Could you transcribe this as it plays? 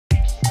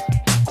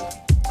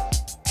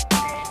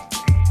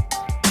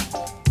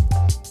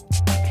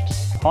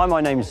Hi,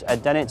 my name's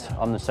Ed Dennett.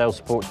 I'm the sales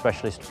support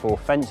specialist for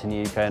Fendt in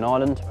the UK and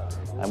Ireland,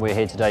 and we're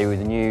here today with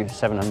the new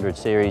 700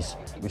 series.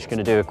 We're just going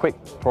to do a quick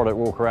product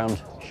walk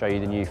around, show you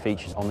the new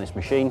features on this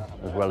machine,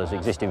 as well as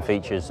existing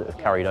features that have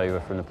carried over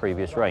from the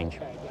previous range.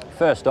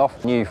 First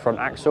off, new front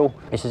axle.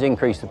 This has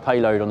increased the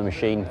payload on the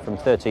machine from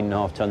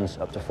 13.5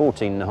 tonnes up to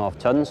 14.5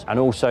 tonnes, and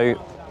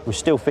also we're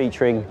still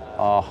featuring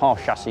our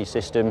half chassis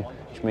system,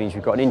 which means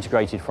we've got an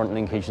integrated front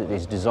linkage that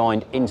is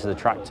designed into the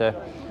tractor,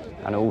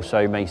 and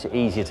also makes it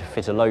easier to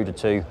fit a loader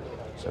to.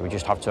 So we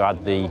just have to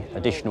add the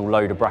additional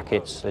loader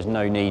brackets. There's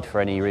no need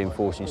for any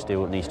reinforcing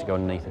steel that needs to go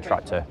underneath the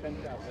tractor.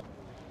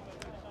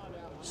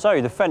 So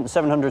the Fendt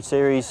 700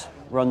 series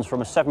runs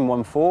from a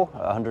 714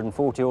 at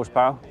 140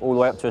 horsepower all the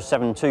way up to a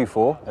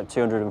 724 at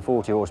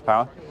 240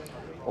 horsepower.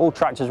 All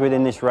tractors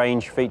within this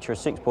range feature a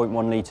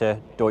 6.1 litre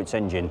Deutz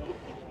engine,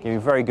 giving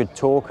very good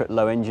torque at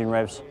low engine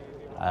revs,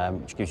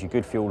 which gives you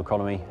good fuel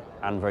economy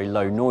and very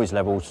low noise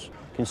levels.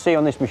 You can see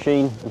on this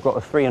machine we've got a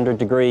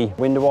 300-degree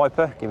window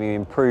wiper, giving you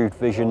improved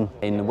vision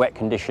in the wet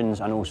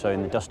conditions and also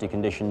in the dusty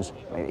conditions,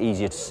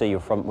 easier to see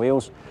your front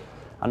wheels.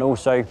 And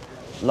also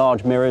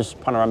large mirrors,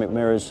 panoramic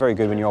mirrors, very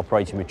good when you're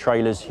operating with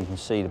trailers. You can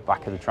see the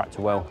back of the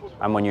tractor well,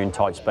 and when you're in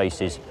tight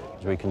spaces,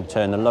 as we can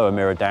turn the lower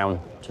mirror down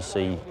to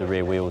see the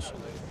rear wheels.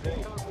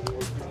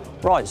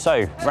 Right,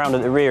 so round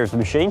at the rear of the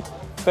machine.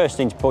 First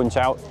thing to point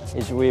out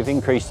is we've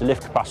increased the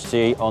lift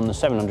capacity on the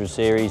 700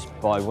 series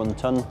by 1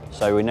 tonne.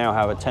 So we now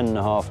have a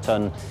 10.5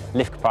 tonne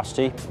lift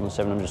capacity on the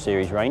 700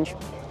 series range.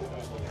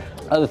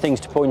 Other things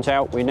to point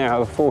out, we now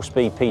have a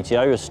 4-speed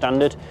PTO as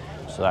standard.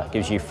 So that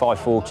gives you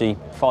 540,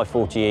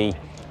 540E,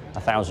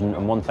 1000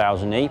 and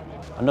 1000E.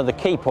 Another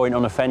key point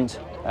on a Fendt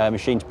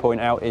machine to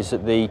point out is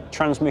that the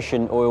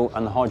transmission oil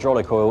and the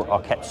hydraulic oil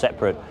are kept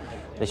separate.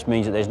 This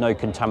means that there's no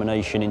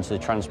contamination into the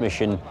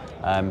transmission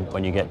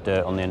when you get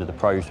dirt on the end of the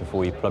probes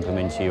before you plug them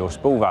into your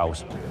spool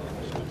valves.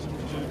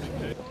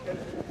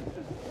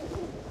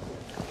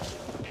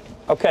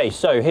 Okay,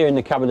 so here in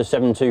the cab of the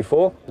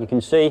 724, you can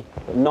see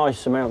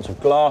nice amounts of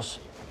glass,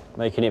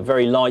 making it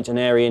very light and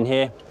airy in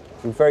here.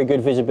 With very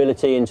good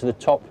visibility into the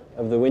top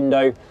of the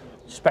window,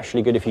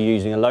 especially good if you're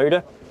using a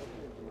loader.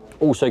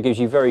 Also gives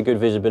you very good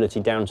visibility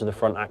down to the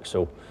front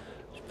axle.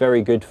 It's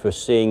very good for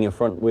seeing your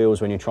front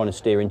wheels when you're trying to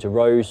steer into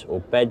rows or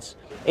beds.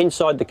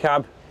 Inside the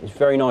cab is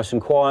very nice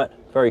and quiet,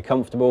 very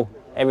comfortable.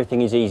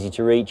 Everything is easy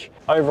to reach.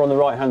 Over on the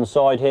right hand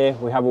side here,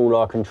 we have all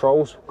our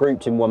controls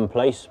grouped in one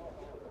place.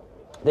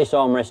 This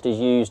armrest is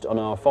used on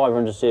our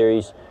 500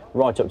 series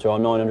right up to our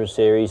 900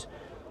 series,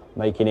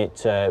 making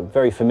it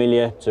very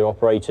familiar to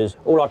operators.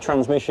 All our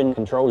transmission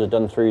controls are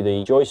done through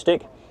the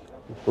joystick.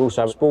 We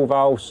also have spool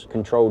valves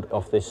controlled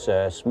off this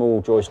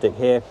small joystick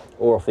here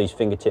or off these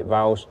fingertip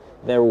valves.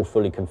 They're all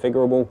fully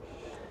configurable.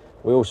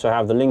 We also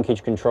have the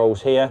linkage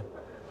controls here,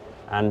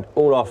 and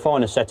all our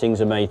finer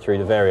settings are made through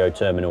the Vario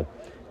terminal.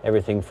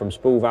 Everything from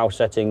spool valve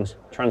settings,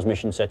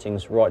 transmission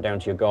settings, right down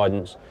to your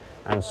guidance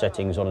and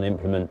settings on an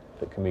implement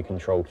that can be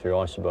controlled through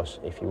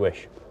Isobus if you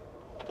wish.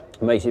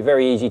 It makes it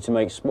very easy to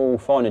make small,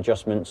 fine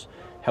adjustments,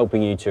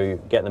 helping you to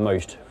get the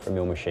most from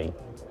your machine.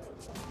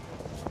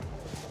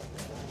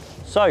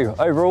 So,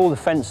 overall, the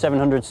Fendt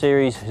 700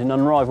 series is an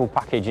unrivaled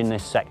package in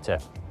this sector,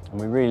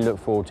 and we really look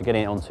forward to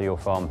getting it onto your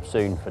farm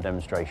soon for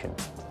demonstration.